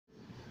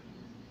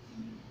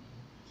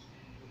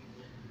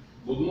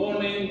Good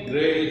morning,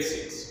 grade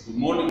 6. Good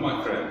morning,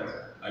 my friend.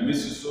 I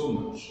miss you so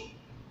much.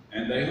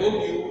 And I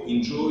hope you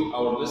enjoy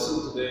our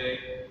lesson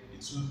today.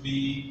 It will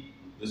be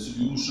the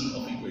solution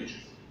of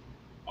equation.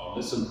 Our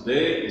lesson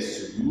today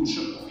is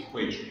solution of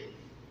equation.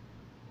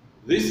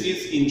 This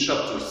is in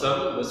chapter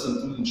 7,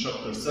 lesson 2 in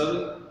chapter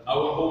 7.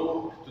 Our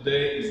homework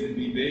today will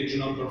be page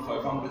number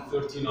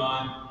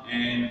 539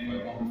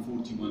 and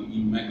 541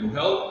 in macro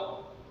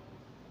help.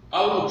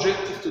 Our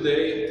objective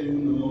today to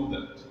know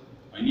that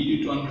I need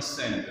you to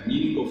understand the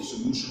meaning of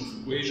solution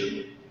of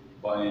equation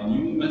by a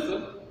new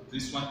method.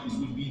 This one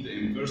will be the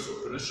inverse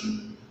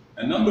operation.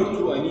 And number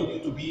 2, I need you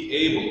to be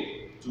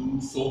able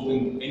to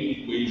solving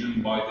any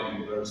equation by the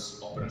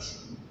inverse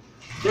operation.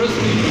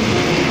 Firstly,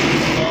 before we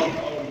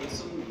start our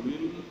lesson, we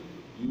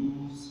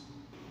will use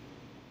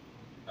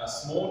a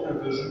small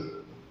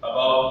revision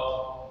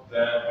about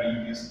the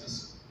previous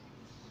lesson.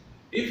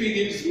 If he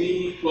gives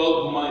me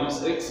 12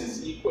 minus x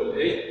is equal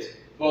 8,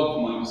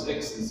 12 minus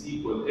x is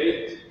equal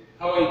 8,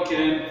 how I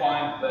can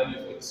find the value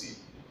of x here?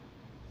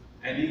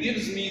 And he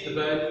gives me the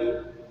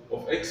value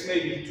of x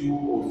may be 2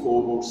 or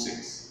 4 or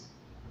 6.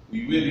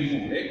 We will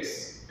remove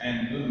x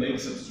and we'll make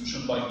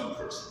substitution by 2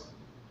 first.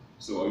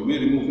 So I will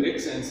remove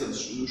x and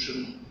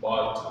substitution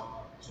by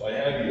 2. So I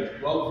have here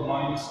 12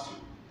 minus 2.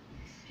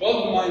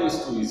 12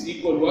 minus 2 is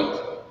equal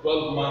what?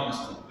 12 minus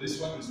 2. This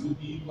one will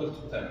be equal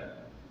to 10.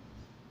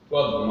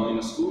 12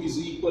 minus 2 is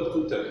equal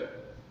to 10.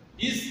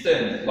 Is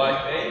 10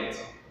 like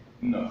 8?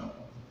 No.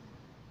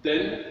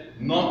 10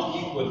 not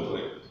equal to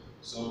 8.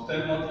 So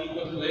 10 not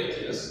equal to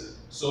 8, yes.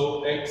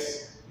 So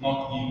x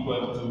not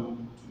equal to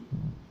 2.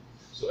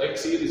 So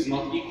x here is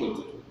not equal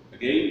to 2.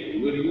 Again,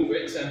 I will remove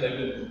x and I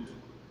will put 2.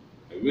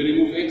 I will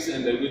remove x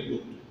and I will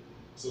put 2.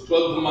 So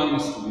 12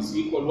 minus 2 is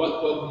equal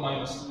what? 12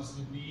 minus 2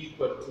 will be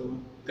equal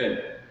to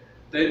 10.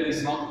 10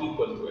 is not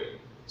equal to 8.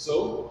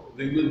 So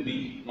there will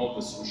be no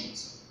the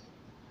solutions.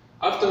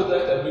 After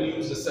that, I will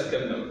use the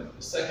second number.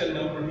 The second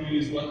number here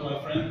is what,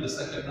 my friend? The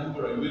second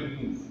number I will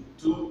remove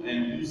 2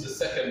 and use the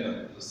second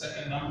number. The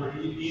second number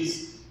here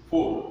is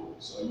 4.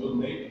 So I will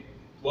make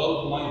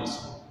 12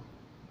 minus 4.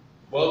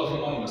 12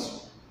 minus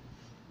 4.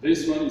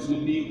 This one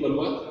will be equal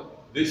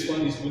what? This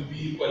one will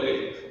be equal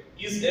 8.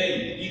 Is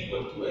 8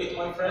 equal to 8,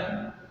 my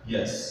friend?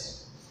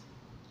 Yes.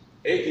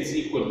 8 is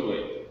equal to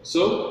 8.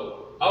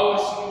 So our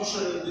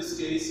solution in this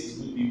case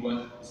will be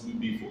what? It will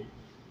be 4.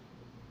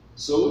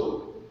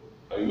 So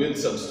I will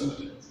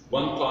substitute it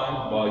one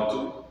time by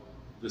 2,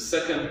 the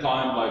second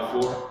time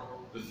by 4,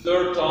 the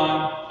third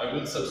time I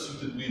will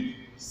substitute it with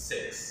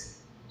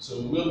 6.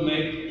 So we'll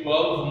make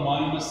 12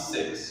 minus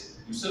 6.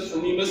 You said for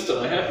me, mister,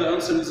 I have the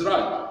answer is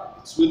right.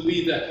 It will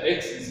be that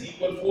x is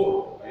equal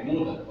 4. I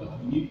know that, but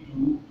we need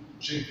to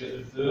check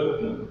the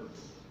third number.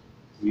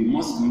 We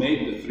must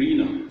make the 3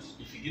 numbers.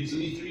 If he gives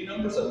me 3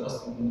 numbers, I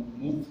must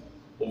move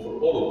over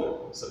all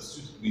of them,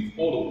 substitute with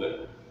all of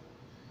them.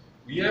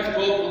 We have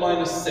 12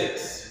 minus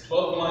 6.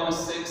 12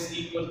 minus 6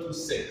 equal to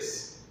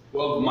 6.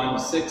 12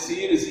 minus 6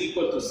 here is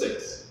equal to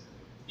 6.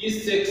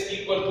 Is 6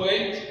 equal to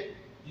 8?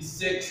 Is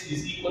 6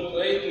 is equal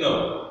to 8?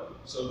 No.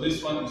 So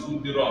this one will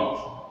be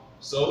wrong.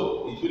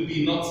 So it will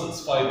be not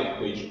satisfy the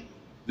equation.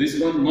 This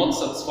one not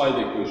satisfy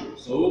the equation.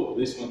 So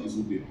this one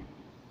will be wrong.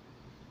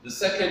 The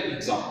second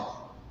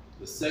example.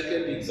 The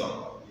second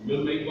example. You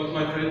will make what,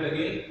 my friend,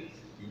 again?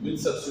 You will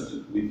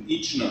substitute with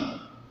each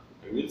number.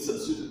 I will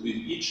substitute with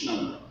each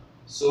number.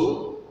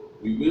 So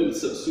we will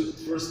substitute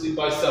firstly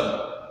by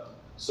 7.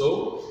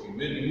 So we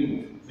will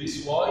remove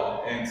this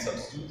y and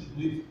substitute it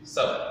with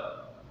 7.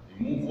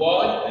 Remove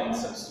y and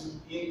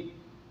substitute in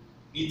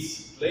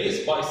its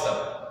place by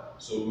 7.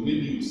 So we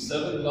will use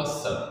 7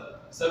 plus 7.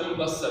 7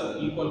 plus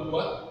 7 equal to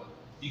what?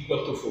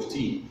 Equal to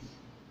 14.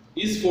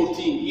 Is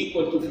 14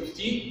 equal to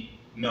 15?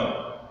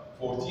 No.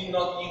 14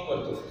 not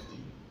equal to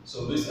 15.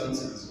 So this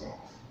answer is wrong.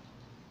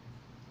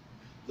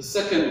 The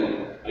second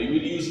one, I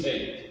will use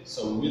 8.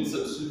 So we will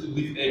substitute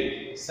with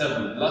 8.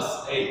 7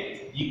 plus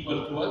 8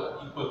 equal to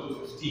what? Equal to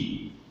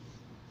 15.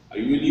 I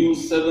will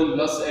use 7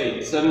 plus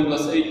 8. 7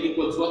 plus 8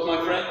 equals what,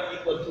 my friend?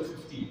 Equal to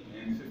 15.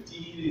 And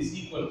 15 is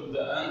equal to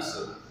the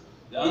answer.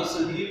 The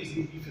answer here is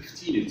will be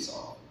 15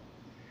 itself.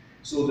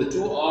 So the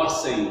two are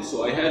same.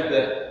 So I had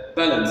the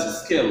balance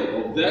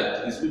scale of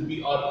that is will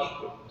be r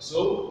equal.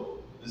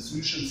 So the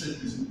solution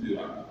set is will be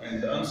right.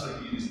 And the answer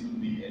here is will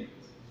be 8.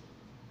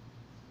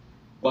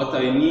 But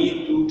I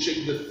need to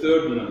check the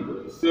third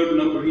number. The third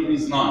number here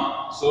is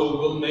 9. So we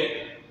will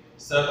make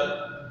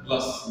 7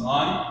 plus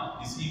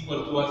 9 is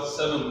equal to what?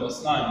 7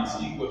 plus 9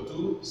 is equal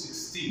to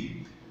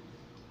 16.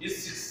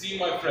 Is 16,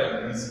 my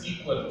friend, is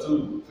equal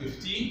to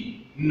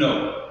 15?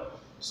 No.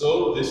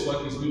 So this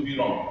one will be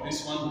wrong.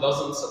 This one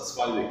doesn't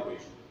satisfy the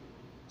equation.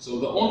 So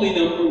the only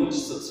number which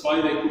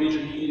satisfies the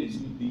equation here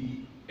will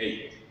be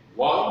 8.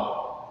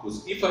 Why?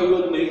 Because if I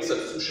will make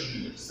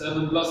substitution here,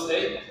 7 plus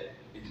 8,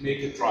 it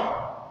makes it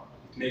right.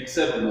 It makes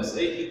 7 plus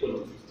 8 equal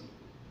to 15.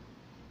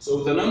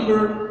 So the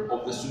number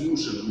of the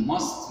solution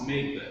must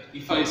make that.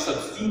 If I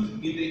substitute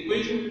in the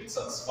equation, it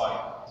satisfies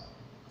that.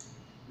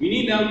 We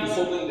need now to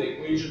solve the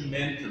equation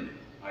mentally.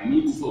 I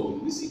need to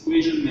solve this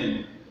equation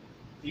mentally.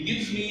 He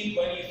gives me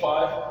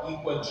 25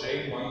 equal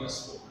j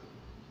minus 4.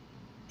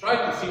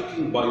 Try to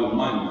thinking by your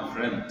mind, my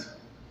friend.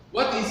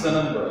 What is the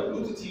number? I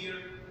put it here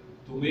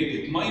to make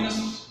it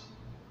minus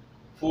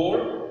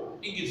 4,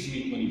 it gives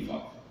me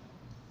 25.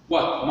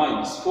 What?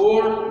 Minus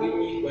 4, give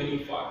me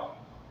 25.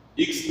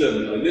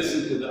 Excellent. I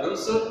listen to the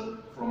answer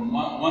from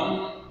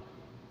 1.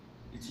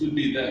 It will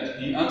be that.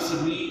 He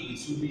answered me,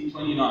 it will be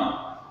 29.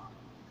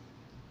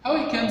 How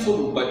I can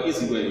solve it by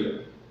easy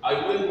way?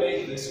 I will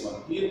make this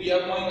one. Here we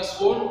have minus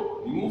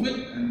 4, remove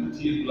it and put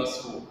here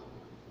plus 4.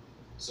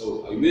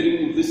 So I will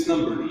remove this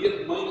number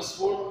here, minus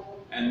 4,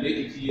 and make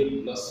it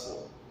here plus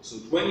 4. So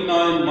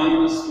 29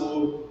 minus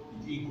 4,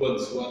 it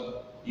equals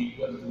what?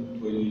 Equal to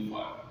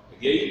 25.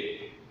 Again,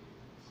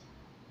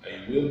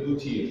 I will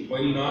put here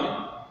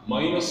 29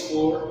 minus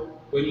 4,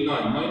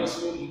 29 minus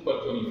 4 equal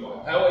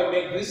 25. How I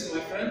make this, my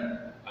friend?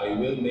 I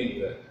will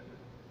make that.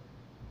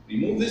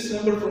 Remove this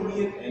number from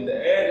here and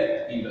add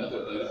it in the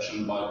other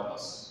direction by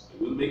plus.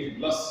 I will make it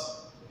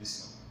plus this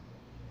number.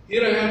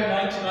 Here I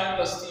have 99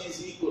 plus t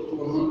is equal to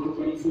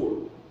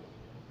 124.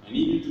 I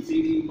need you to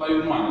think by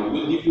your mind. I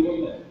will give you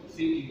 1 minute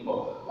thinking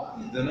about that.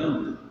 What is the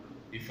number?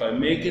 If I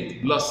make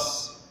it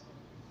plus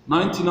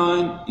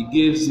 99, it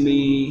gives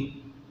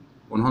me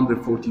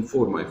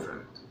 144, my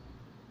friend.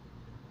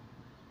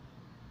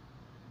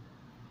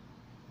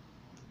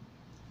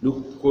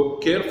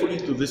 Look carefully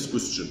to this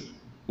question.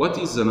 What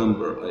is the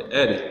number? I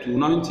add it to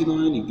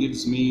 99, it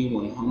gives me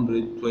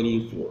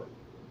 124.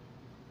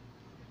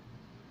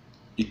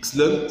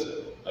 Excellent.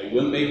 I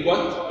will make what?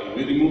 I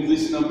will remove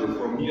this number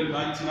from here,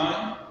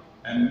 99,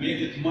 and make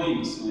it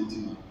minus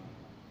 99.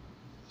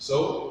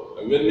 So,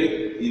 I will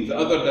make in the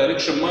other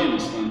direction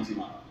minus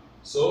 99.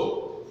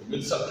 So, we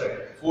will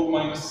subtract. 4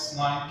 minus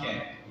 9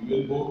 can. We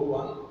will go to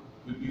 1,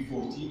 will be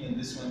 14, and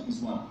this one is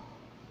 1.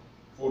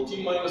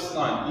 14 minus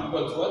 9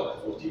 equals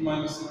what? 14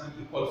 minus 9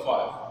 equals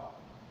 5.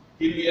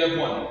 Here we have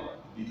 1,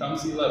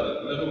 becomes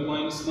 11. 11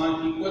 minus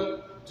 9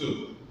 equals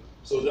 2.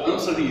 So the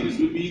answer here is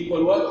will be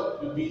equal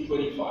what? Will be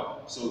 25.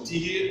 So t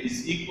here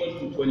is equal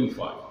to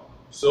 25.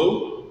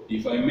 So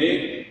if I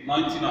make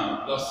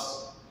 99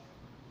 plus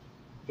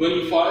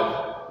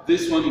 25,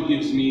 this one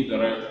gives me the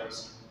right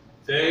answer.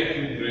 Thank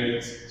you,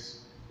 grade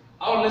 6.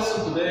 Our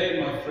lesson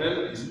today, my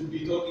friend, is we'll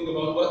be talking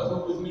about what?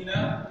 Look with me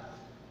now.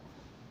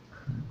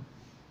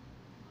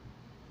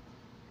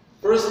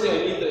 Firstly,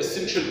 I need the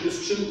essential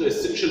question. The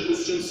essential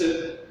question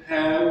said,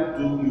 how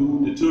do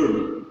you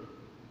determine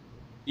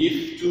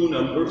if two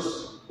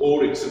numbers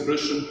or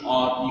expression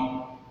are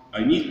equal?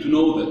 I need to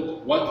know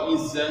that. What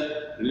is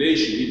the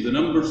relation if the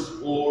numbers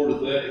or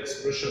the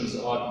expressions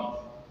are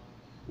equal?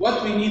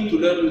 What we need to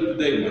learn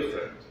today, my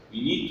friend?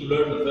 We need to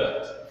learn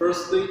that.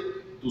 Firstly,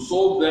 to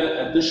solve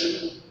the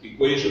addition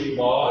equation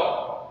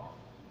by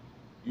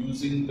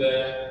using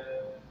the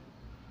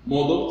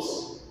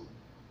models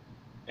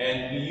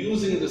and be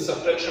using the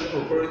subtraction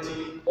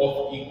property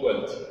of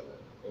equality.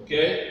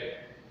 Okay?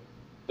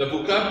 The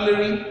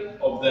vocabulary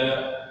of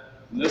the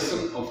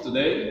lesson of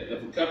today, the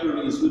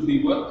vocabulary will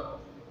be what?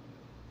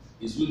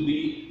 It will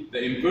be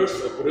the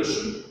inverse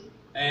operation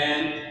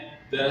and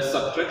the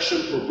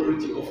subtraction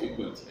property of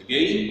equality.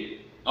 Again,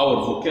 our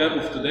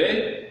vocab of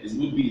today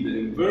will be the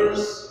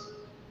inverse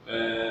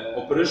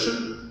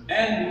operation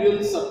and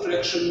will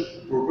subtraction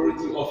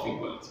property of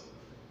equality.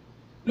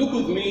 Look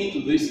with me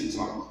to this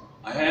example.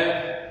 I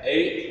have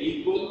 8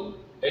 equal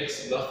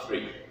x plus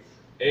 3.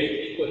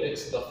 8 equal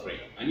x plus 3.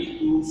 I need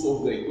to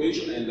solve the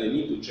equation and I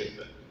need to check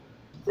that.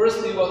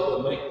 Firstly, what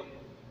we'll make?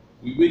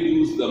 We will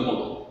use the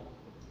model.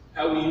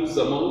 How we use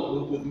the model?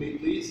 Look with me,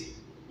 please.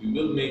 We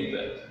will make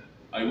that.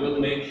 I will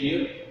make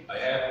here, I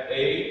have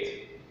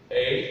 8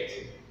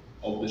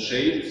 of the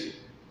shapes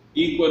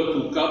equal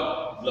to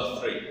cup plus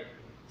 3.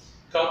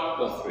 Cup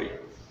plus 3.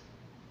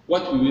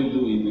 What we will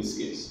do in this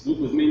case? Look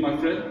with me, my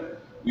friend.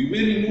 We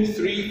will remove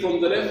 3 from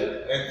the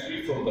left and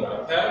 3 from the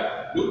right.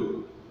 How?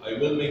 Look, I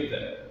will make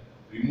that.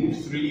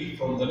 Remove 3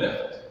 from the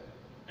left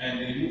and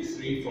remove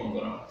 3 from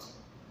the right.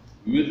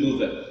 We will do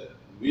that.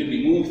 We will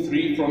remove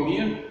 3 from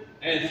here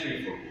and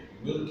 3 from here.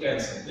 We will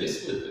cancel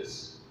this with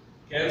this.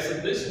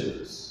 Cancel this with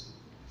this.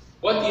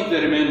 What is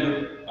the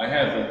remainder? I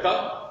have the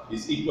cup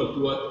is equal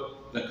to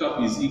what? The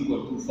cup is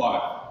equal to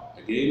 5.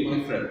 Again,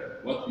 my friend,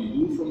 what we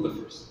do from the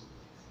first.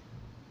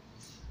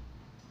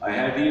 I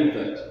have here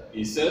that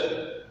he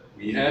said,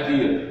 we have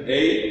here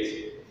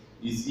 8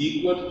 is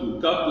equal to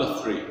cup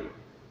plus 3.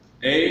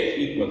 8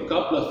 equal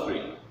cup plus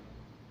 3.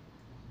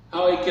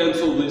 How I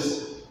cancel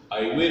this?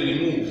 I will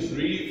remove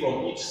 3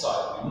 from each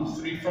side. Remove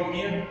 3 from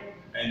here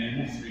and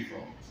remove 3 from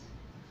here.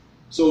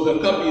 So the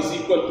cup is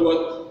equal to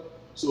what?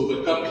 So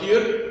the cup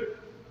here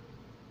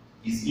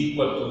is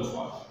equal to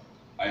 5.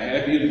 I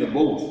have here the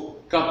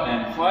both cup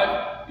and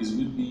 5 is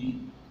will be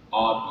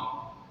are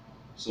equal.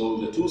 So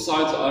the two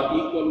sides are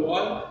equal.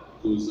 Why?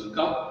 Because the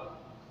cup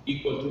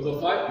equal to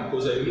the 5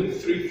 because I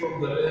remove 3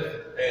 from the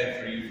left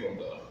and 3 from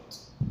the right.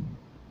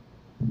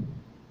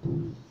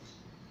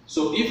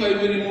 So if I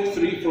will remove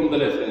 3 from the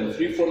left and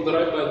 3 from the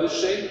right by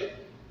this shape,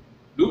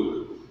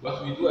 look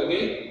what we do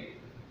again.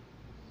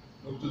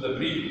 Look to the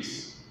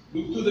previous.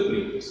 Look to the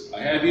previous. I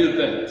have here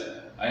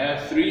that. I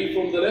have 3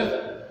 from the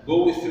left,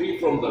 go with 3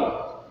 from the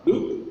right.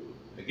 Look,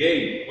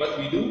 again, what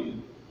we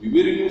do, we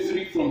will remove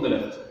 3 from the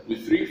left,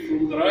 with 3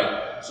 from the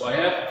right, so I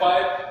have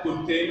 5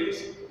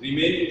 containers,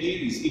 remaining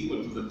here is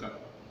equal to the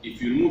cup.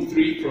 If you remove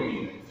 3 from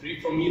here,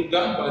 3 from here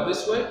gone by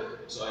this way,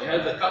 so I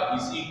have the cup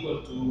is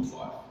equal to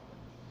 5.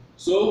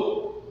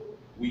 So,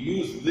 we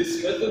use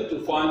this method to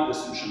find the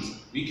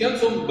solutions. We can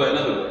solve it by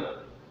another way.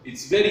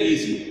 It's very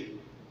easy.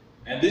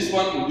 And this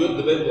one will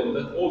depend on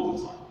that all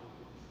the time.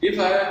 If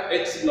I have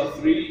x plus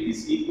 3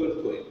 is equal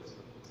to 8,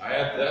 I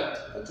have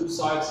that, the two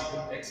sides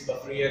equal x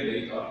plus 3 and 8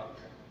 are equal.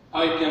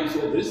 I can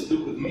solve this,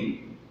 look with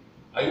me.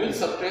 I will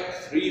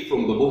subtract 3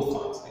 from the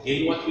both sides.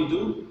 Again, what we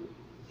do,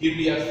 here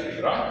we have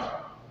 3, right?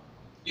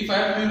 If I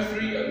have here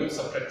 3, I will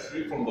subtract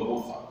 3 from the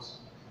both sides.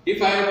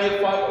 If I have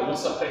here 5, I will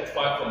subtract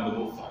 5 from the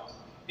both sides.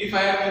 If I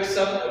have here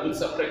 7, I will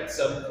subtract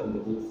 7 from the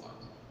both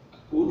sides.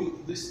 According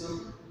to this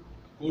number,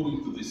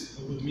 according to this,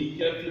 look with me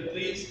carefully,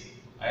 please.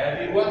 I have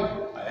here 1,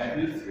 I have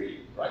here 3,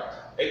 right?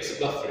 X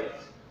plus 3.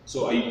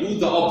 So I do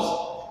the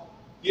opposite.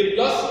 Here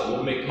plus, I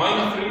will make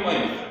minus 3,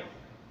 minus 3.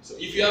 So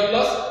if you have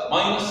plus,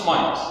 minus,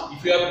 minus.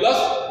 If you have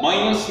plus,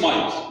 minus,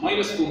 minus.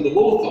 Minus from the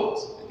both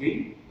sides.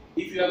 Again,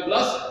 if you have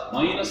plus,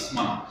 minus,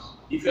 minus.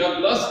 If you have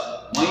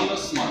plus,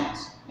 minus,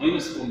 minus.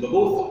 Minus from the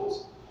both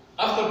sides.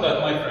 After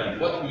that, my friend,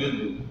 what we will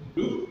do?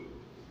 Look,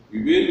 we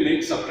will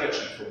make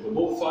subtraction from the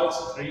both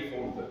sides, 3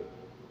 from them.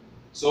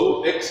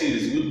 So x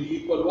series will be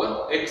equal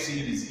what? X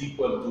series is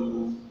equal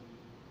to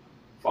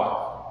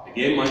 5.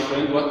 Again, my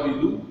friend, what we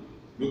do?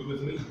 Look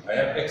with me. I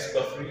have x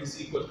plus 3 is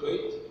equal to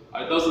 8.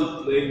 I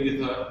doesn't play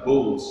with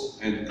bowls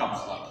and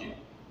cups like here.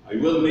 I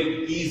will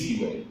make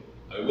easy way.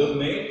 I will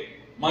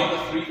make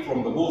minus 3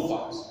 from the both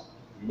sides.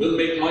 We will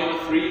make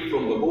minus 3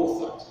 from the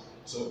both sides.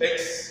 So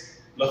x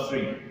plus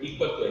 3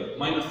 equal to 8.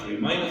 Minus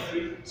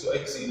 3. So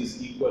x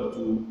is equal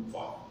to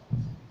 5.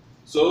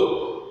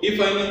 So if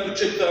I need to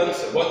check the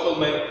answer, what will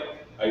make?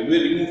 I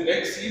will remove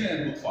x here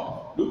and put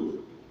 5.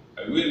 Look,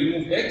 I will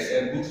remove x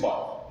and put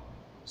 5.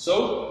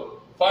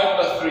 So 5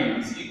 plus 3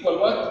 is equal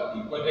what?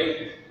 Equal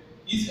 8.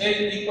 Is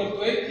 8 equal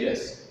to 8?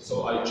 Yes.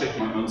 So I check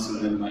my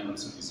answer and my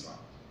answer is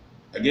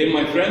right. Again,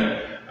 my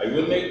friend, I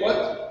will make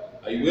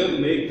what? I will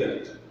make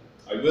that.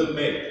 I will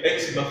make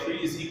x plus 3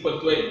 is equal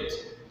to 8.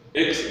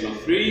 X plus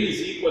 3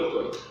 is equal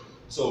to 8.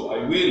 So I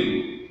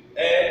will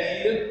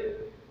add here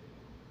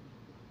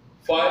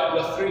 5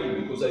 plus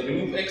 3 because I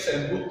remove x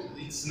and put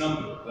its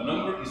number. The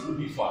number will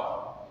be 5.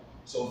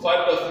 So 5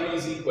 plus 3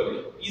 is equal to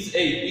 8. Is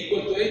 8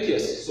 equal to 8?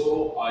 Yes.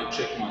 So I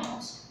check my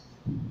answer.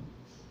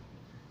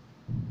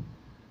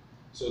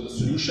 So the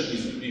solution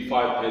will be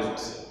 5 as we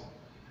said.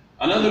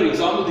 Another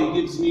example,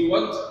 he gives me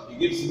what? He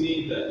gives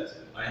me that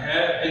I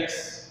have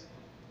x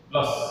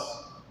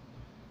plus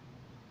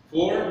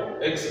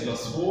 4, x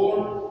plus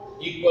 4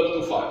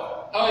 equal to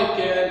 5. I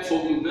can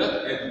solve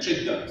that and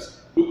check that.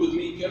 Look with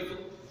me carefully.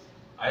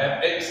 I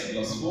have x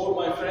plus 4,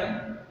 my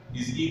friend,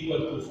 is equal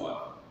to 5.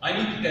 I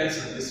need to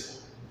cancel this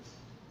 4.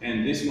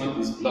 And this one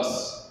is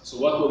plus. So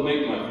what will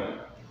make, my friend?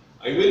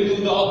 I will do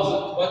the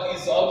opposite. What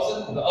is the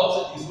opposite? The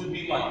opposite will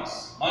be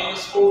minus.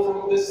 Minus 4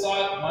 from this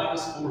side,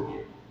 minus 4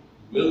 here.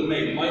 We'll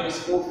make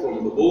minus 4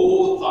 from the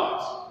both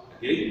sides.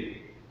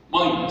 Okay?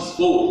 Minus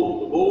 4 from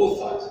the both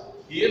sides.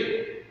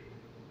 Here,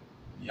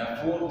 we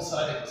have 4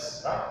 beside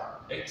x, right?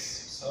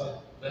 X beside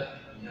that,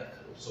 we have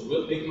 4. So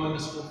we'll make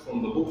minus 4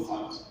 from the both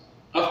sides.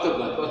 After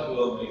that, what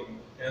will make?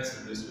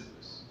 Cancel this with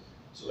this.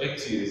 So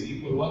x here is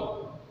equal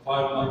what?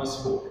 5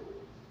 minus 4.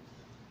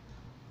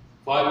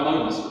 5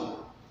 minus 4.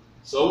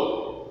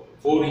 So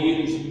 4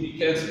 here is will be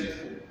cancelled with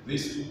 4.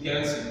 These two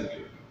cancel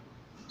together.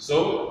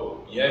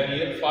 So we have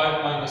here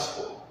 5 minus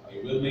 4.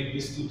 I will make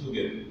these two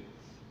together.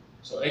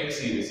 So x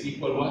here is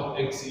equal what?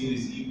 X here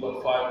is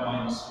equal 5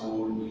 minus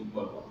 4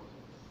 equal 1.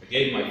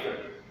 Again, my friend,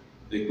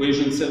 the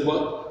equation said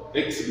what?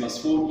 X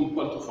plus 4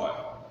 equal to 5.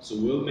 So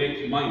we'll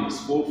make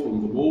minus 4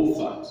 from the both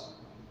sides.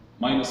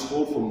 Minus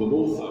 4 from the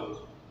both sides.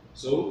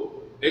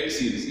 So x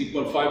here is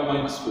equal 5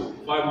 minus 4.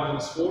 5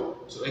 minus 4,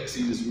 so x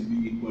here will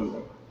be equal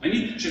 1. I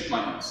need to check my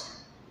answer.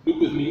 Look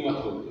with me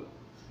what will do.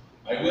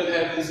 I will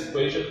have this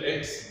equation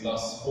x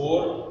plus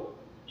 4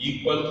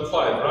 equal to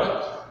 5,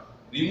 right?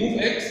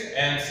 Remove x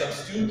and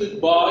substitute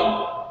it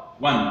by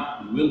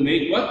 1. We will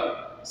make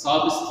what?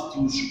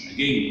 Substitution.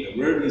 Again,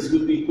 the word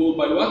will be called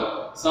by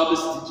what?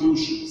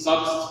 Substitution.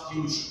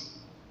 Substitution.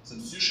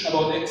 Substitution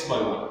about x by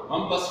 1.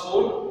 1 plus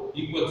 4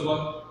 equals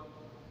what?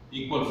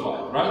 Equal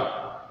 5,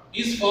 right?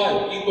 Is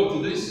 5 equal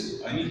to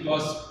this? I need to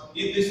ask,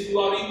 if these two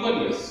are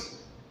equal? Yes.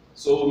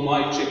 So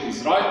my check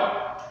is right.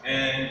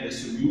 And the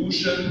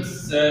solution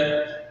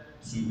set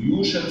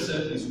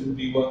is will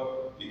be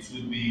what? It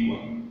will be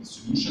 1. The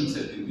solution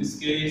set in this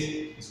case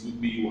is will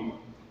be 1.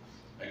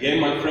 Again,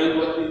 my friend,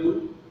 what we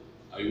do?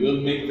 I will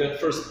make that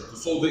first to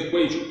solve the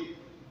equation.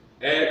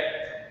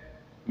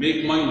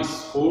 Make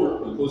minus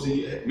 4 because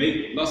he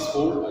make plus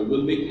 4. I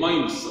will make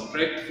minus,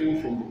 subtract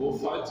 4 from the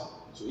both sides.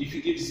 So if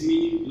he gives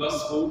me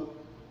plus 4,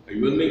 I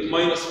will make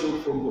minus 4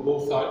 from the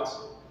both sides.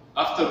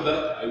 After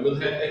that, I will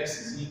have x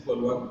is equal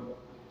 1.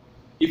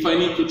 If I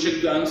need to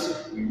check the answer,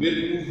 we will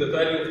remove the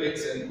value of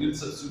x and will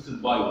substitute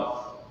it by 1.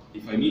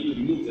 If I need to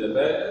remove the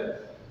value,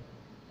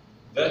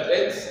 that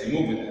x,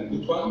 remove it and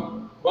put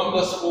 1. 1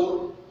 plus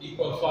 4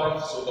 equal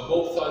 5, so the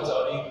both sides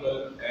are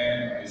equal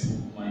and I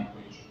solve my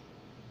equation.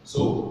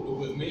 So, look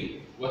with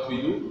me, what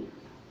we do.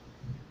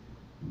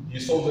 You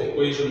solve the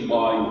equation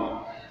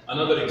by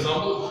another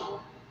example.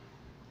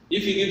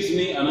 If he gives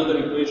me another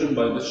equation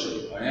by this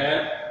shape, I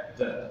have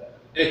that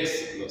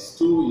x plus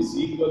 2 is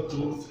equal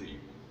to 3.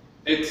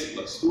 X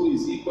plus 2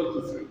 is equal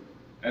to 3.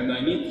 And I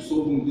need to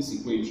solve this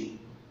equation.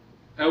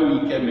 How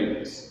we can make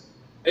this?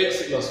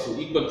 X plus 2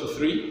 equal to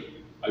 3.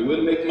 I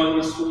will make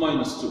minus 2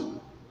 minus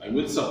 2. I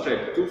will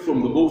subtract 2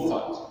 from the both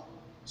sides.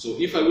 So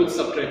if I will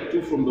subtract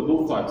 2 from the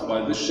both sides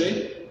by this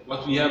shape,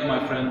 what we have,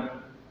 my friend?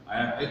 I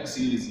have x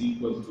here is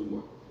equal to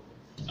 1.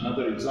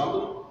 Another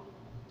example.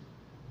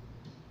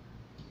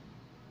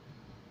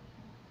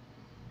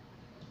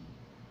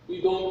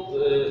 We don't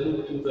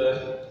look to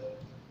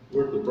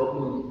where the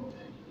problem.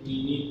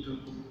 We need to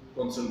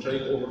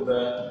concentrate over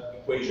the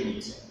equation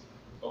itself.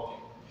 Okay.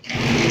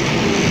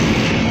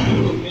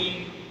 Look with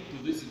me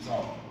to this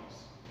example.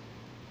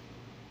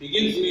 He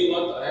gives me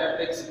what I have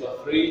x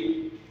plus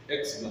 3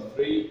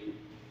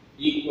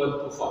 equal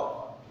to 5.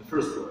 The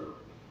first one.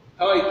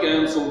 How I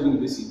can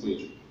solve this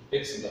equation?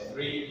 X plus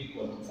 3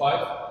 equal to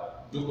 5.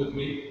 Look with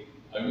me.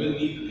 I will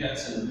need to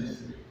cancel this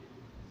 3.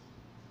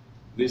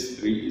 This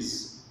 3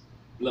 is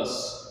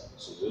plus.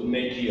 So we'll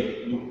make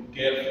here, look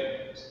carefully,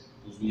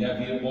 because we have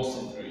here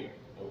positive 3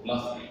 or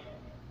plus 3.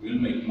 We'll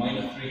make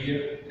minus 3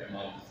 here and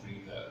minus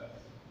 3 there.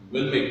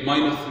 We will make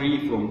minus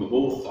 3 from the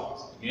both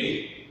sides.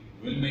 Okay?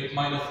 We'll make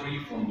minus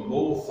 3 from the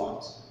both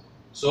sides.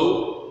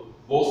 So,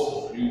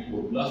 positive 3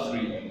 or plus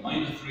 3 and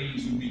minus 3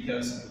 will be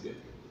cancelled together.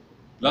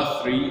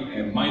 Plus 3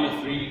 and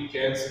minus 3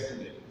 cancel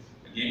together.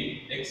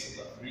 Again, x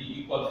plus 3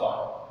 equal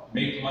 5.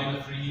 Make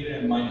minus 3 here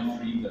and minus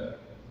 3 there.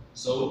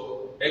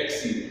 So,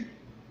 x here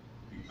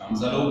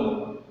becomes a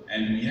log.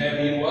 And we have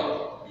here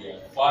what? We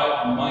have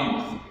 5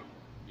 minus 3.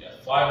 We have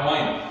 5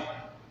 minus 3.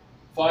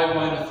 5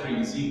 minus 3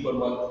 is equal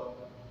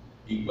what?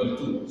 Equal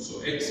 2.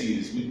 So, x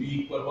here will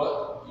be equal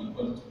what?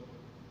 Equal 2.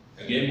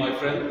 Again, my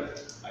friend,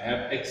 I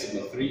have x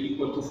plus 3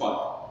 equal to 5.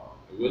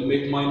 I will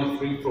make minus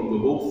 3 from the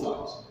both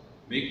sides.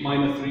 Make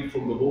minus 3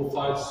 from the both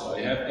sides, so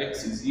I have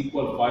x is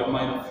equal 5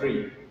 minus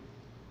 3.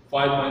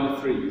 5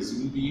 minus 3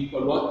 will be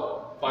equal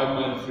what? 5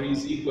 minus 3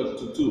 is equal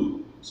to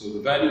 2. So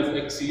the value of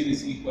x here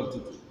is equal to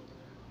 2.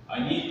 I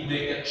need to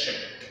make a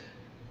check.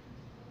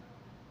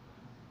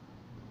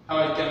 How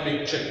I can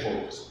make a check for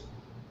this?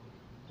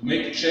 To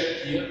make a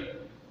check here,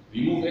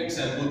 remove x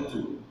and put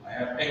 2. I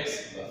have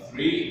x plus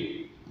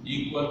 3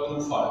 equal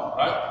to 5,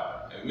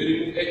 right? I will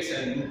remove x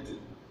and put 2.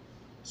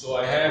 So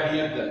I have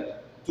here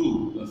that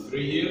 2 plus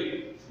 3 here.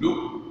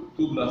 Look,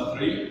 2 plus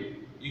 3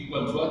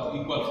 equals what?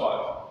 Equal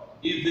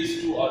 5. If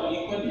these two are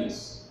equal,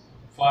 yes.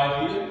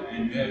 5 here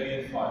and you have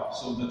here 5.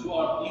 So the two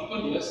are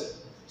equal,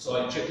 yes. So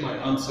I check my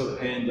answer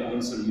and the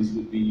answer is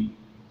would be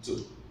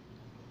 2.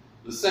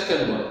 The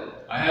second one,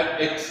 I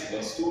have x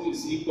plus 2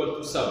 is equal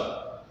to 7.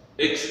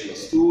 X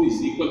plus 2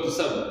 is equal to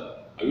 7.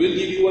 I will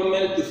give you 1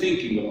 minute to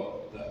thinking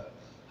about that.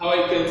 How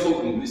I can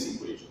solve in this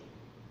equation?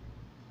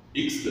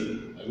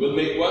 Excellent. I will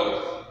make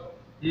what?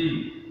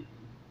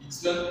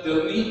 Excellent.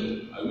 Tell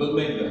me. I will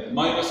make that.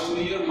 Minus 2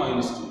 here,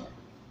 minus 2.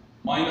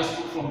 Minus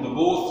 2 from the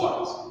both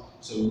sides.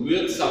 So we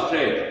will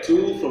subtract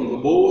 2 from the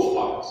both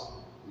sides.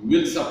 We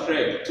will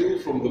subtract 2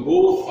 from the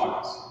both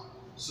sides.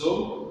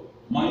 So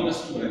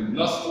minus 2 and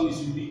plus 2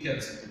 will be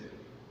cancelled together.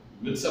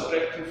 We will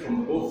subtract 2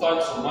 from the both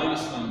sides. So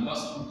minus 2 and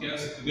plus 2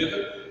 cancel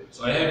together.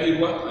 So I have here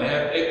what? I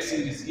have x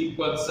is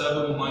equal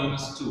 7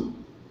 minus 2.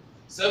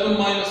 7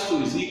 minus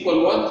 2 is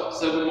equal what?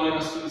 7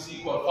 minus 2 is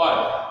equal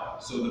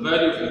 5. So the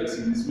value of x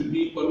is will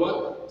be equal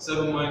what?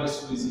 7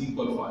 minus 2 is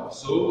equal 5.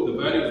 So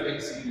the value of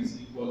x is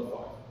equal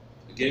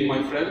 5. Again,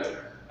 my friend,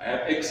 I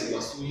have x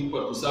plus 2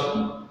 equal to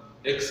 7.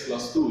 X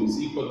plus 2 is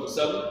equal to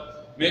 7.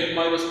 Make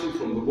minus 2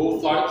 from the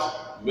both sides.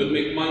 We'll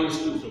make minus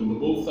 2 from the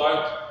both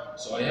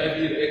sides. So I have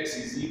here x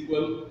is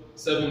equal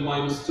 7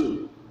 minus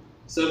 2.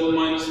 7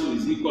 minus 2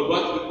 is equal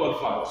what? Equal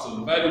 5. So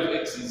the value of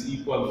x is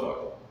equal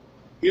 5.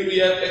 Here we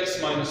have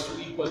x minus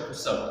 2 equal to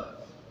 7.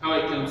 How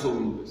I can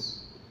solve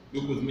this?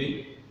 Look with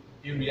me.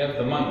 Here we have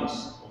the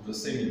minus of the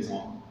same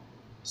example.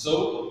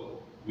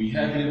 So we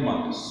have here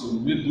minus. So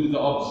we'll do the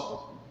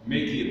opposite.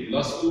 Make here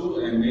plus 2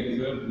 and make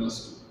here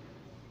plus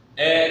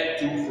 2. Add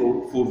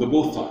 2 for the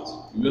both sides.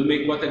 We will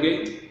make what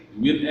again?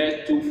 We will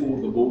add 2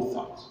 for the both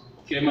sides.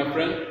 Okay, my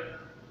friend?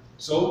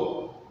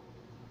 So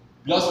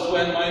plus 2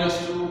 and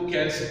minus 2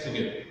 cancel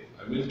together.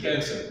 I will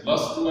cancel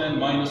plus 2 and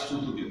minus 2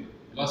 together.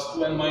 Plus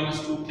 2 and minus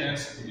 2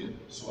 cancel together.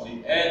 So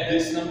I add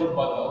this number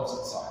but the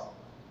opposite side.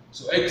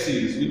 So x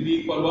is will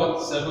be equal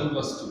what? 7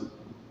 plus 2.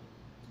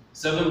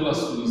 7 plus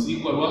 2 is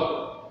equal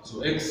what?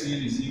 So x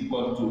here is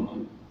equal to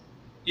 9.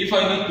 If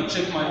I need to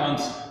check my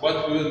answer,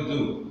 what we will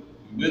do?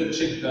 We will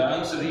check the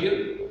answer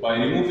here by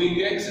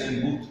removing x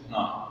and put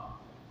 9.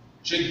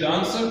 Check the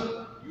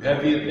answer. You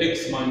have here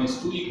x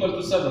minus 2 equal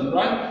to 7,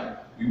 right?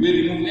 We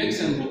will remove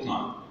x and put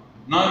 9.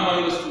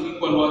 9 minus 2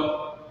 equal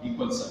what?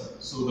 Equal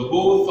 7. So the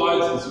both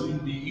sides will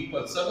be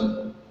equal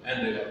 7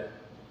 and they are.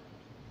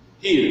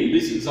 Here in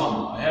this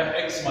example, I have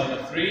x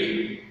minus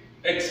 3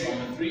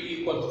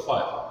 equal to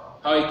 5.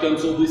 How I can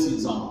solve this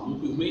example?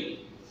 Look with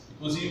me.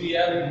 Because here we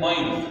have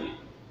minus 3.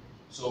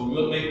 So we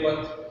will make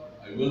what?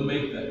 I will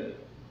make that.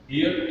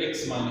 Here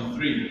x minus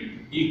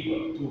 3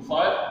 equal to 5.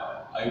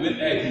 I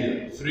will add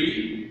here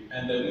 3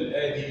 and I will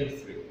add here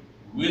 3.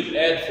 We will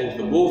add for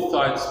the both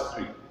sides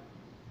 3.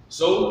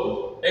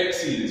 So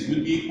x series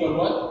will be equal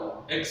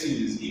what? X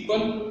series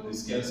equal,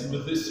 this cancel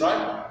with this,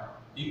 right?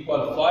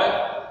 Equal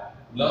 5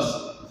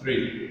 plus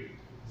 3.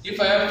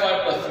 If I have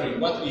 5 plus 3,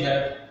 what we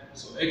have?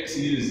 So x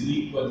is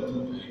equal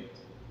to 8.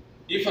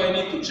 If I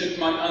need to check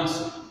my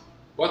answer,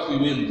 what we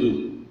will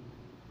do?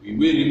 We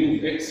will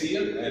remove x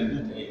here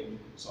and put 8.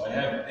 So I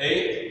have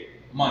 8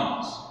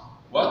 minus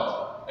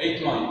what?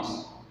 8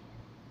 minus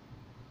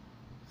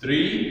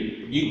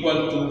 3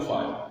 equal to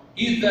 5.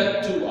 If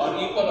that 2 are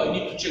equal, I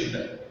need to check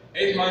that.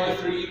 8 minus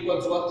 3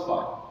 equals what?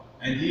 5.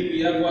 And here we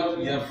have what?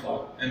 We have 5.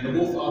 And the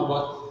both are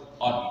what?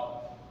 Are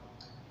equal.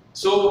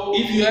 So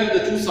if you have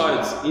the two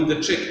sides in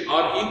the check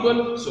are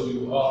equal, so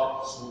you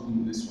are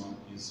solving this one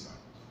is right.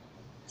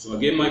 So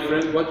again, my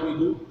friend, what we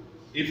do?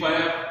 If I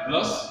have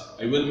plus,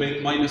 I will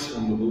make minus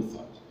on the both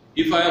sides.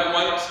 If I have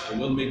minus, I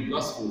will make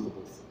plus for the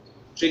both sides.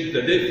 Check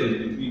the difference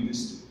between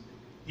these two.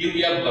 Here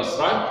we have plus,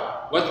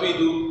 right? What we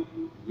do?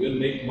 We will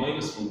make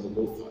minus from the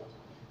both sides.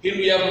 Here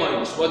we have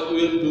minus. What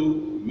we will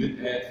do? We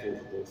will add for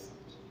the both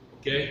sides.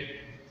 Okay?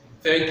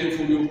 Thank you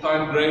for your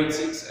time, grade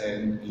 6,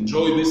 and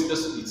enjoy this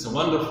lesson. It's a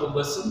wonderful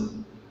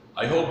lesson.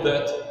 I hope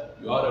that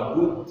you are a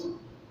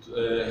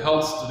good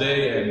health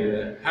today and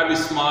a happy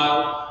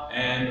smile.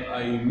 And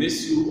I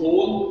miss you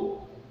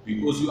all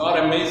because you are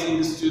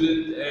amazing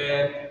student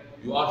and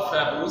you are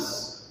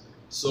fabulous.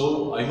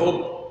 So I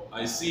hope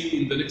I see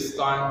you in the next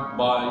time.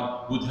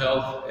 By good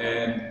health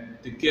and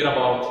take care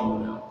about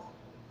your health.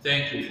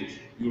 Thank you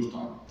for your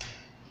time.